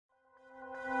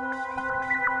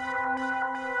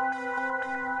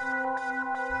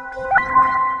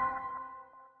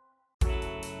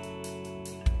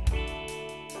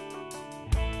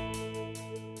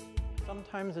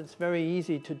sometimes it's very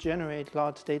easy to generate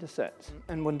large data sets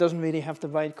and one doesn't really have the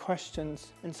right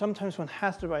questions. And sometimes one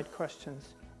has the right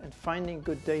questions and finding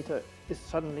good data is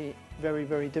suddenly very,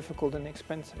 very difficult and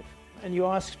expensive. And you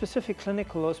ask specific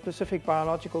clinical or specific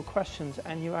biological questions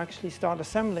and you actually start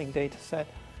assembling data set.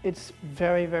 It's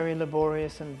very, very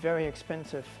laborious and very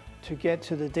expensive to get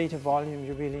to the data volume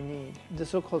you really need. The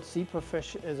so-called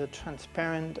zebrafish is a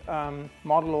transparent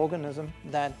model organism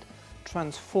that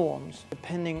transforms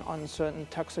depending on certain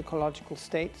toxicological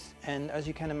states. And as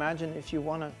you can imagine, if you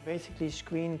want to basically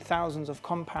screen thousands of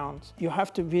compounds, you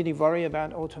have to really worry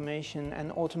about automation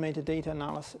and automated data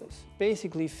analysis.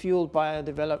 Basically fueled by a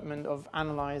development of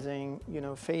analyzing,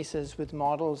 faces with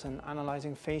models and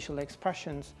analyzing facial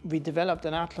expressions. We developed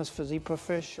an atlas for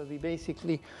zebrafish. So we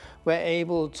basically were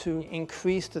able to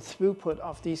increase the throughput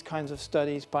of these kinds of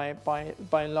studies by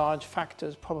large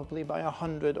factors, probably by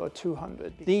 100 or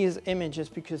 200. These images,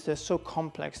 because they're so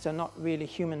complex, they're not really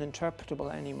human interpretable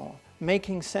anymore.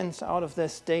 Making sense out of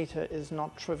this data is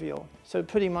not trivial. So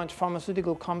pretty much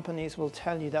pharmaceutical companies will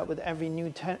tell you that with every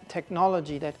new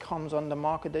technology that comes on the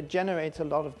market that generates a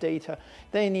lot of data,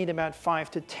 they need about 5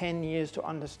 to 10 years to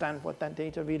understand what that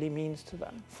data really means to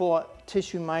them. For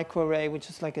tissue microarray, which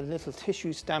is like a little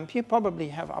tissue stamp, you probably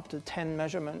have up to 10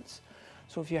 measurements.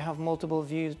 So if you have multiple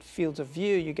fields of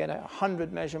view, you get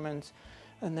 100 measurements,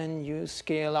 and then you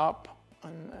scale up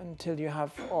until you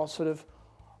have all sort of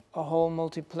a whole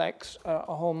multiplex.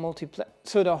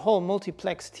 So the whole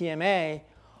multiplex TMA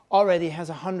already has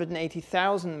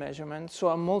 180,000 measurements. So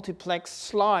a multiplex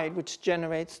slide,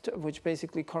 which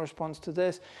basically corresponds to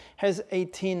this, has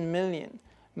 18 million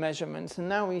measurements. And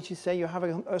now we say you have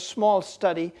a small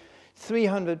study,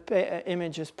 300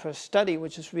 images per study,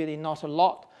 which is really not a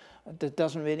lot. That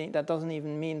doesn't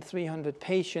even mean 300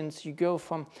 patients. You go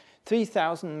from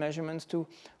 3,000 measurements to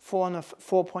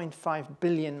 4.5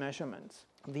 billion measurements.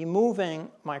 We're moving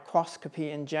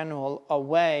microscopy in general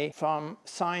away from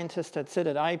scientists that sit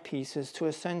at eyepieces to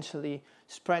essentially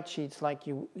spreadsheets like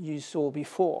you saw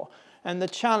before. And the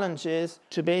challenge is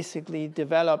to basically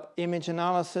develop image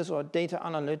analysis or data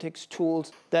analytics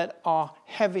tools that are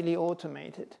heavily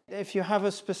automated. If you have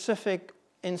a specific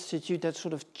institute that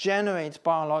sort of generates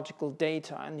biological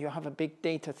data and you have a big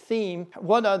data theme,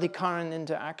 what are the current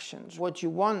interactions? What you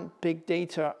want big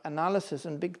data analysis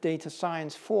and big data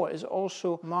science for is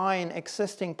also mine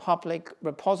existing public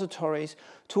repositories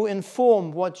to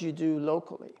inform what you do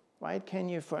locally. Right? Can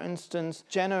you, for instance,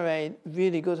 generate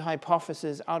really good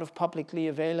hypotheses out of publicly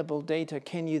available data?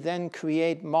 Can you then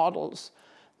create models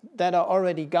that are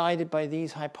already guided by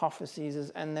these hypotheses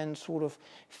and then sort of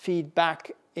feed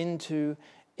back into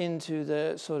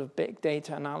the sort of big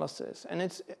data analysis?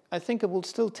 And I think it will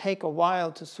still take a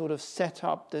while to sort of set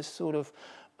up this sort of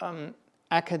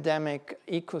academic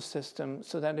ecosystem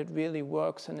so that it really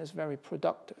works and is very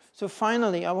productive. So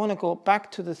finally, I want to go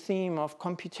back to the theme of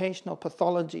computational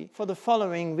pathology for the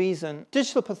following reason.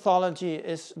 Digital pathology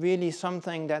is really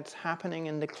something that's happening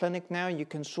in the clinic now. You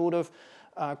can sort of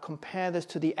compare this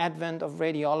to the advent of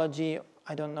radiology,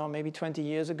 I don't know, maybe 20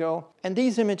 years ago. And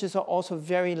these images are also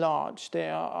very large. They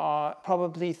are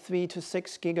probably 3 to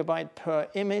 6 gigabytes per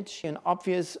image. An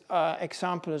obvious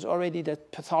example is already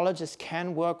that pathologists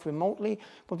can work remotely,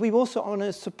 but we also want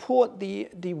to support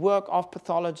the work of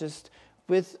pathologists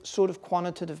with sort of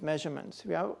quantitative measurements.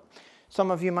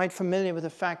 Some of you might be familiar with the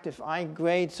fact if I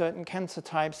grade certain cancer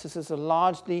types, this is a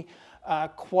largely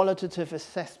qualitative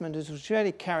assessment. This is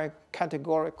really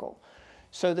categorical.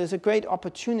 So there's a great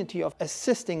opportunity of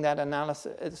assisting that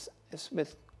analysis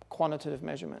with quantitative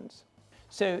measurements.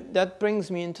 So that brings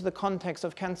me into the context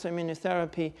of cancer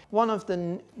immunotherapy. One of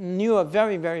the newer,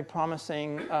 very, very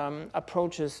promising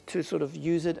approaches to sort of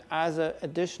use it as an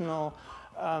additional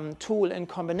tool in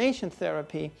combination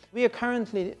therapy. We are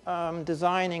currently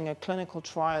designing a clinical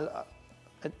trial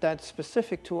that's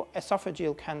specific to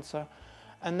esophageal cancer.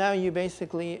 And now you're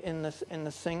basically in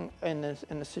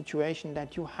the situation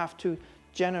that you have to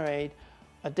generate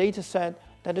a data set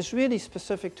that is really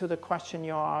specific to the question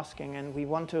you're asking. And we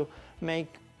want to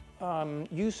make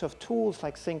use of tools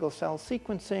like single-cell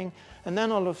sequencing. And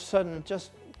then all of a sudden,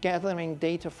 just gathering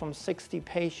data from 60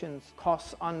 patients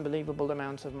costs unbelievable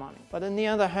amounts of money. But on the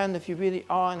other hand, if you really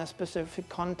are in a specific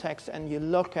context and you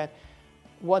look at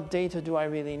what data do I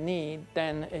really need,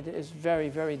 then it is very,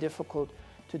 very difficult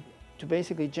to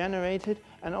basically generate it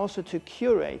and also to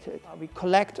curate it. We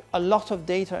collect a lot of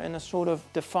data in a sort of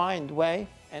defined way,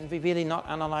 and we're really not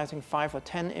analyzing 5 or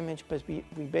 10 images, but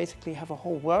we basically have a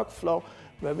whole workflow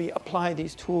where we apply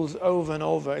these tools over and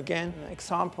over again. An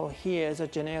example here is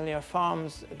at Genelia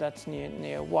Farms, that's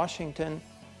near Washington.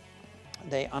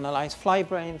 They analyze fly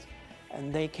brains,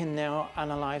 and they can now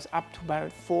analyze up to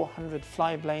about 400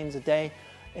 flyplanes a day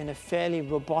in a fairly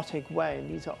robotic way.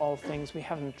 These are all things we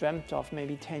haven't dreamt of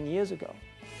maybe 10 years ago.